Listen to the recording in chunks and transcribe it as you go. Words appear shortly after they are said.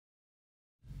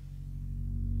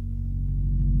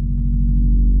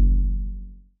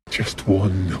Just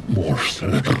one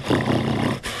morsel.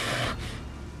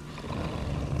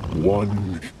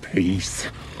 One piece.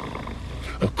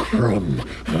 A crumb.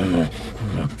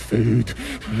 Food.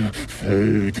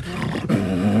 Food.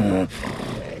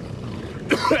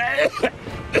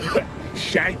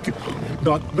 Shank.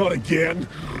 Not again.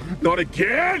 Not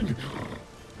again.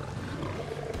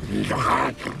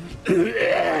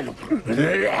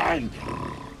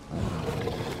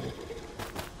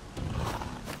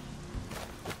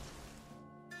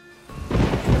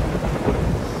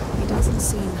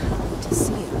 Seem happy to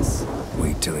see us.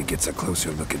 Wait till he gets a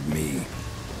closer look at me.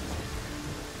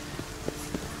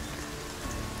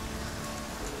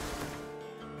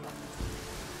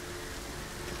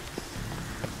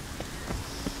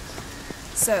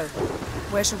 So,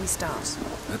 where shall we start?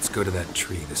 Let's go to that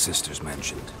tree the sisters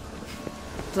mentioned.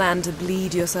 Plan to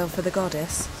bleed yourself for the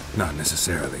goddess? Not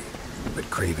necessarily, but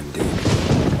Craven did.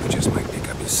 We just might pick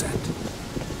up his scent.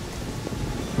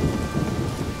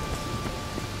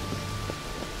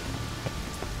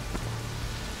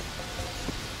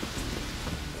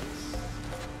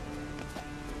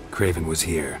 Craven was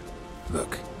here.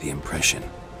 Look, the impression.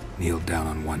 Kneeled down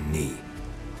on one knee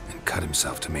and cut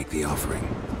himself to make the offering.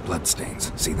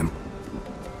 Bloodstains. See them?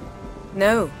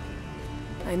 No.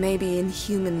 I may be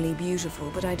inhumanly beautiful,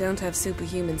 but I don't have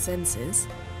superhuman senses.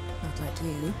 Not like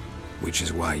you. Which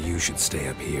is why you should stay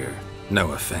up here.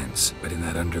 No offense, but in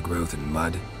that undergrowth and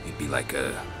mud, you'd be like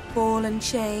a... ball and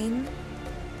chain?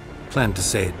 Planned to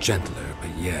say it gentler,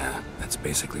 but yeah, that's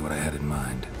basically what I had in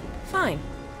mind. Fine.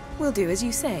 We'll do as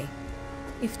you say.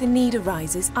 If the need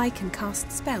arises, I can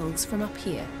cast spells from up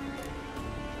here.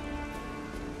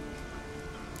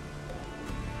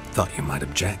 Thought you might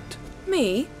object.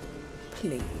 Me?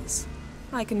 Please.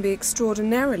 I can be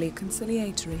extraordinarily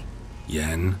conciliatory.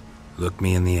 Yen, look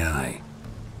me in the eye.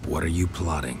 What are you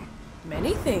plotting?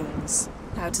 Many things.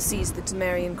 How to seize the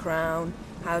Temerian crown,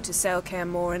 how to sell Kaer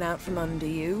Morhen out from under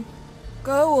you.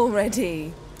 Go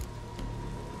already!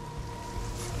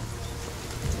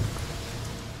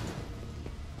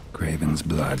 Craven's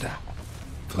blood,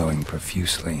 flowing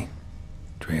profusely.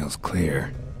 Trail's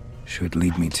clear. Should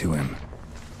lead me to him.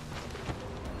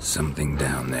 Something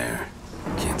down there.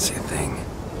 Can't see a thing.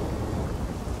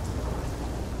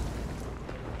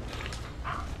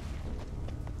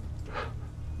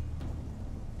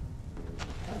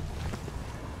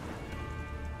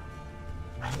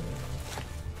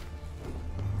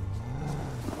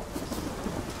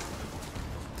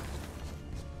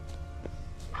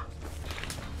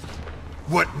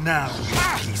 What now,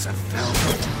 you piece of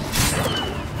velvet?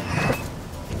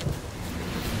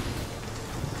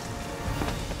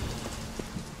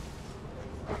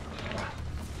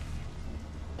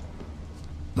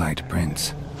 Light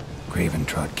prints. Craven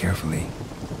trod carefully.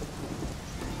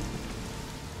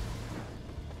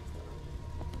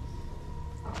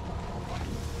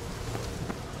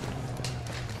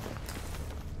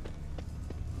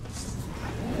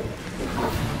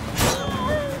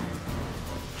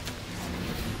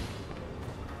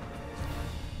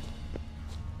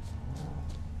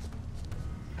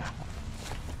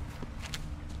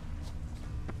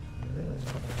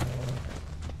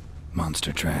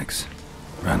 Monster tracks.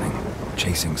 Running,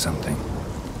 chasing something.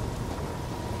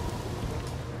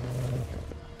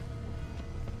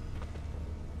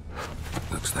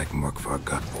 Looks like Morkvar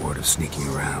got bored of sneaking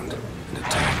around and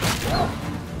attacked.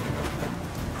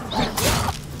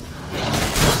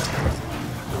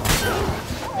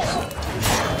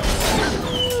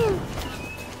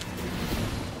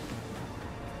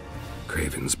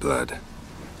 Craven's blood.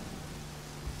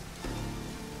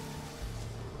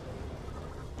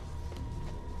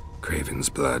 Craven's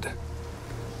blood.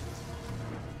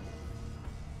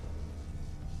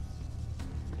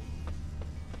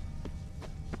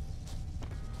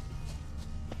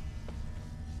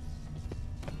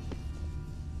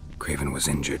 Craven was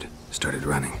injured, started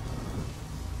running.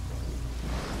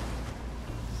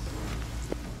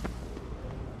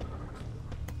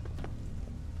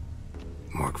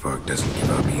 Morkvark doesn't give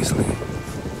up easily.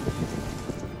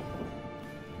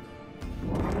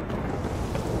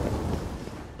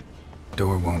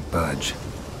 Door won't budge.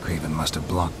 Craven must have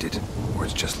blocked it, or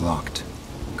it's just locked.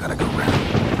 Gotta go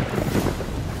round.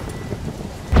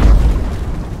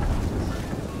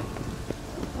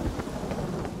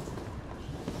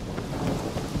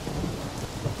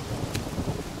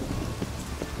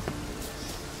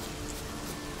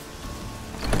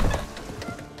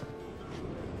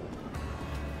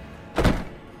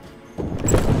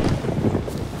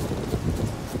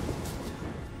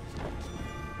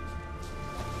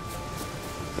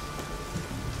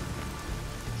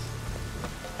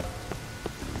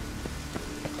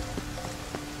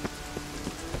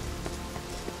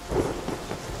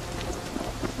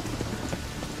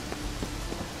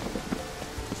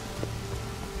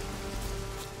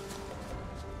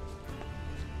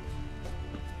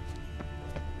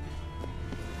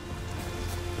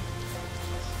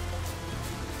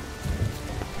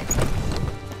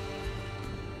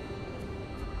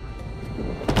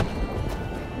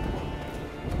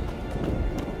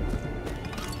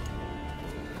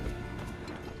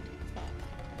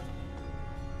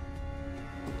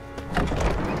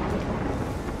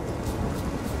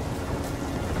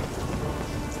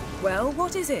 Well,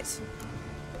 what is it?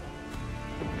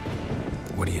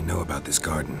 What do you know about this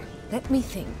garden? Let me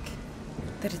think.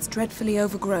 That it's dreadfully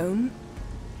overgrown.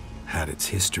 Had its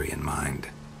history in mind.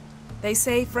 They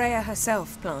say Freya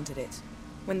herself planted it.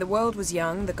 When the world was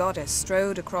young, the goddess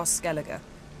strode across Skellige,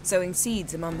 sowing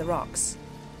seeds among the rocks.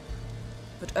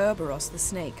 But Urboros the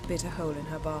snake bit a hole in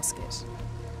her basket.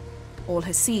 All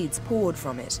her seeds poured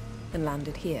from it and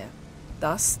landed here.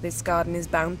 Thus, this garden is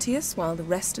bounteous, while the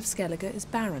rest of Skellige is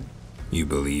barren. You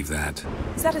believe that?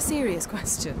 Is that a serious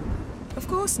question? Of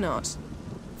course not.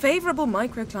 Favorable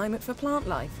microclimate for plant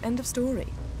life. End of story.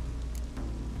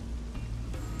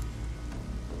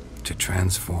 To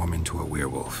transform into a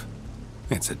werewolf.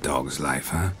 It's a dog's life,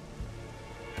 huh?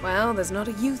 Well, there's not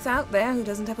a youth out there who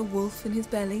doesn't have a wolf in his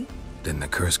belly. Then the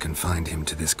curse confined him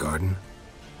to this garden?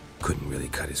 Couldn't really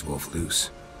cut his wolf loose.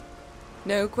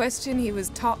 No question he was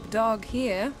top dog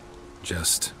here.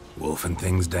 Just wolfing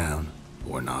things down,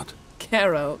 or not.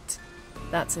 Geralt.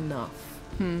 That's enough.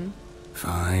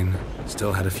 Fine.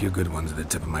 Still had a few good ones at the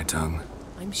tip of my tongue.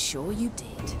 I'm sure you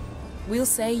did. We'll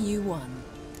say you won.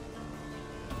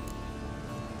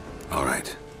 All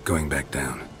right, going back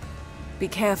down. Be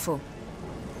careful.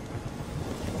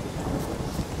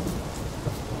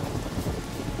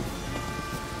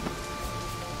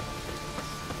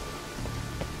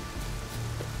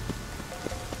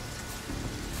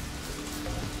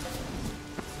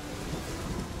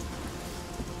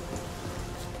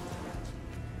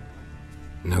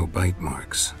 No bite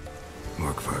marks.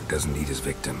 Morkvark doesn't eat his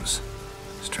victims.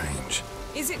 Strange.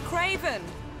 Is it Craven?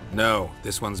 No,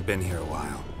 this one's been here a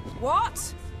while.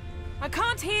 What? I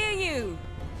can't hear you.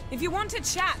 If you want to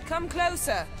chat, come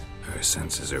closer. Her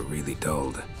senses are really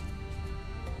dulled.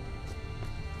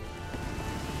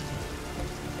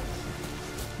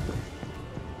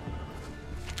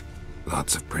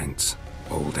 Lots of prints,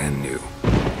 old and new.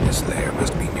 This lair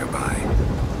must be nearby.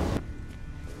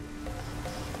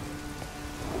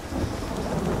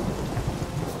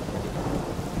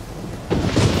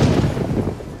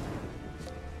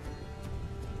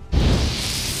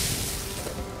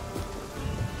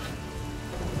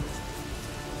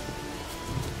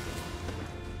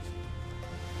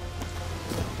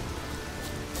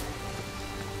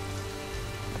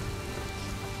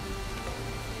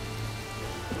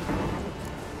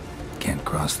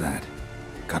 Cross that.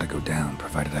 Gotta go down,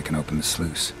 provided I can open the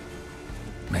sluice.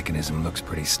 Mechanism looks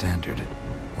pretty standard.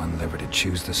 One lever to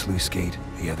choose the sluice gate,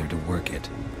 the other to work it.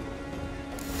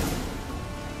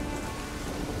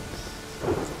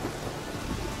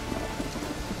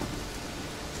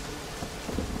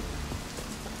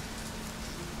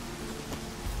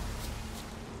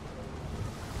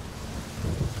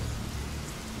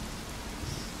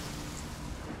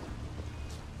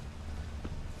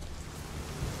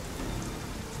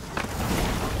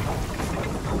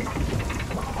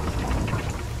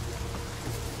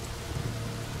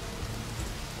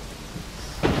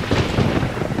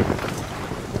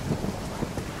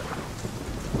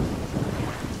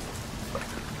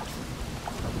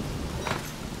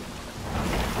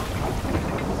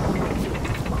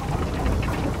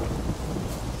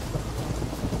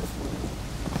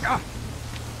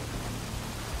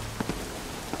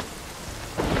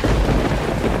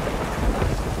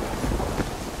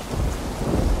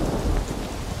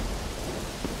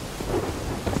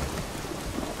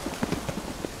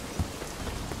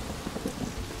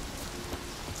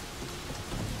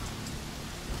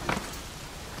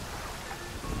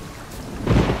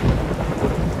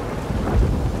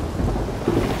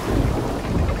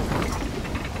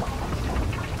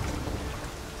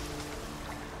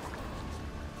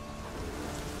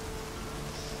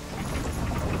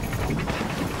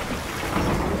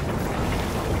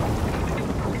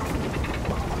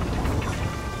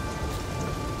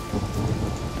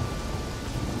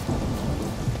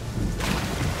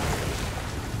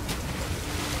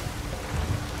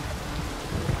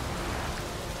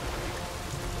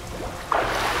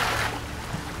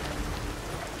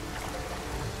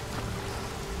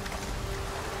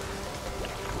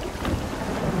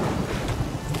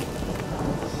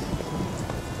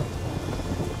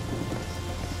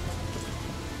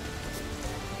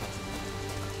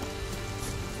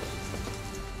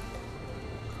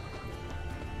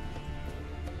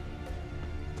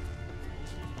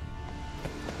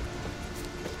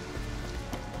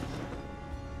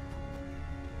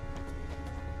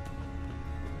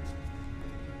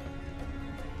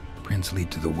 Prints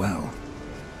lead to the well.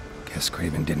 Guess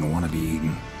Craven didn't want to be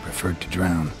eaten, preferred to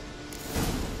drown.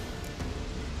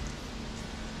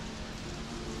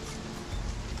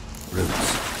 Roots,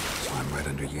 so I'm right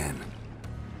under Yen.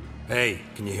 Hey,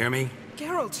 can you hear me?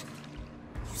 Geralt,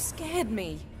 you scared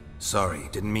me. Sorry,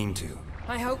 didn't mean to.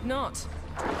 I hope not.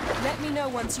 Let me know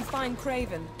once you find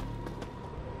Craven.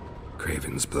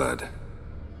 Craven's blood.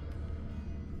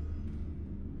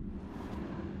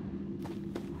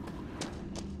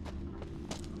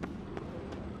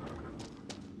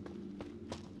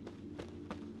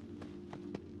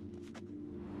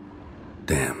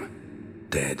 Damn.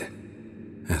 Dead.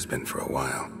 Has been for a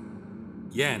while.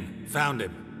 Yen, found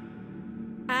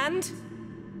him. And?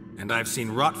 And I've seen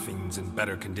rot fiends in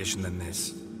better condition than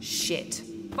this. Shit.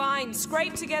 Fine,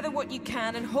 scrape together what you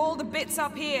can and haul the bits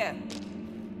up here.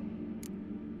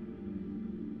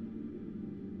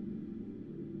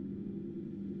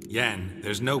 Yen,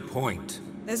 there's no point.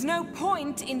 There's no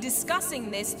point in discussing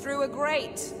this through a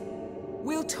grate.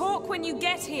 We'll talk when you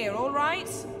get here, all right?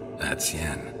 That's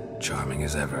Yen. Charming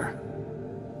as ever.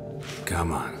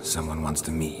 Come on, someone wants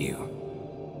to meet you.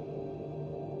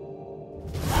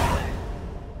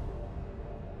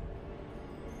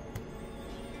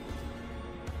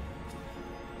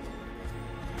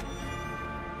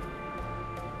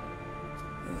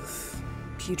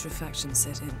 Putrefaction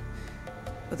set in.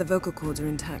 But the vocal cords are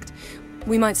intact.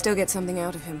 We might still get something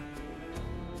out of him.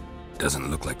 Doesn't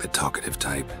look like the talkative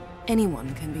type.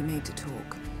 Anyone can be made to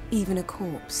talk. Even a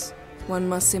corpse. One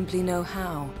must simply know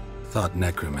how. Thought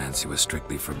necromancy was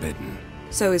strictly forbidden.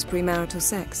 So is premarital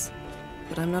sex.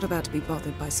 But I'm not about to be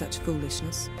bothered by such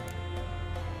foolishness.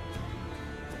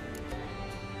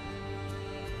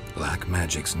 Black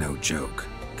magic's no joke.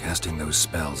 Casting those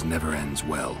spells never ends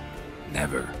well.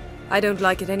 Never. I don't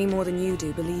like it any more than you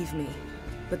do, believe me.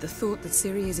 But the thought that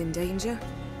Ciri is in danger,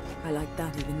 I like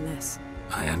that even less.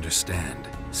 I understand.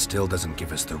 Still doesn't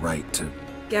give us the right to...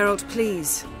 Geralt,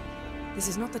 please. This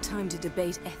is not the time to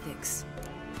debate ethics.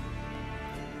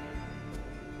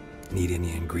 Need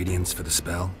any ingredients for the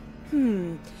spell?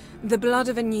 The blood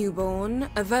of a newborn,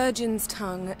 a virgin's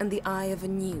tongue, and the eye of a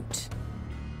newt.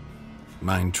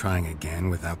 Mind trying again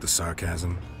without the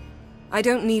sarcasm? I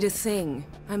don't need a thing.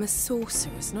 I'm a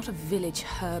sorceress, not a village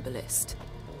herbalist.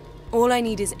 All I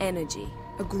need is energy.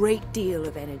 A great deal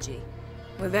of energy.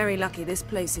 We're very lucky this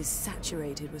place is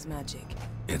saturated with magic.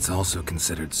 It's also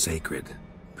considered sacred.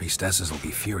 Priestesses will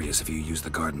be furious if you use the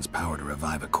garden's power to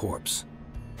revive a corpse.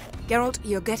 Geralt,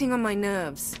 you're getting on my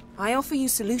nerves. I offer you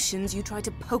solutions, you try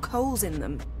to poke holes in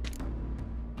them.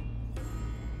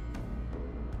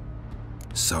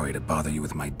 Sorry to bother you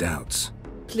with my doubts.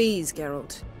 Please,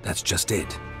 Geralt. That's just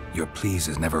it. Your please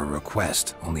is never a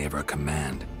request, only ever a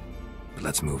command. But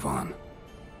let's move on.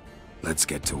 Let's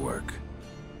get to work.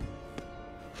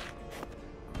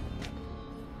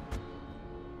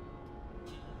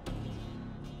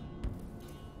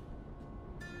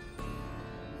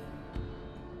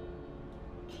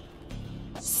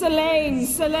 Selene,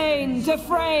 Selene,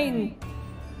 Dufresne!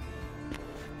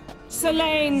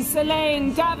 Selene,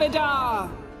 Selene,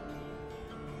 Davidar!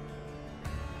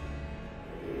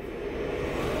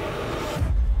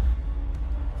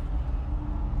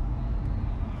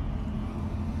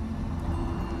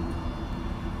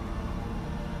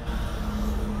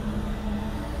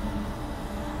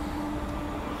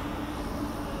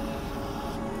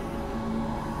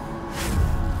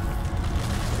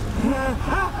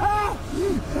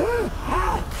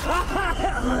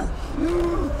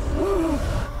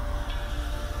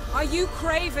 Are you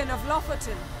Craven of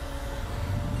Lofoten?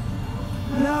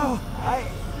 No, I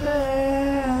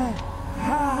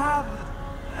have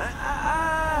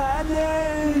a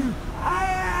name. I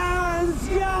am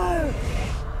Ciri.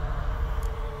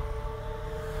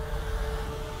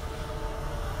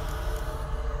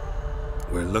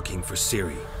 We're looking for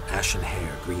Ciri. Ashen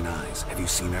hair, green eyes. Have you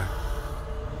seen her?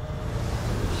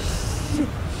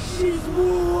 She's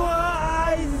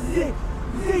wise.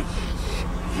 They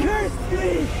cursed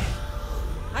me.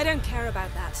 I don't care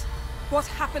about that. What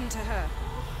happened to her?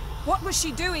 What was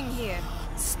she doing here?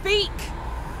 Speak!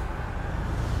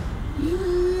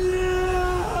 No.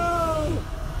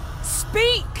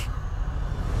 Speak!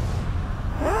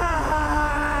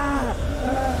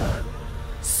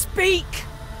 Speak!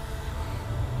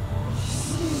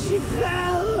 She fell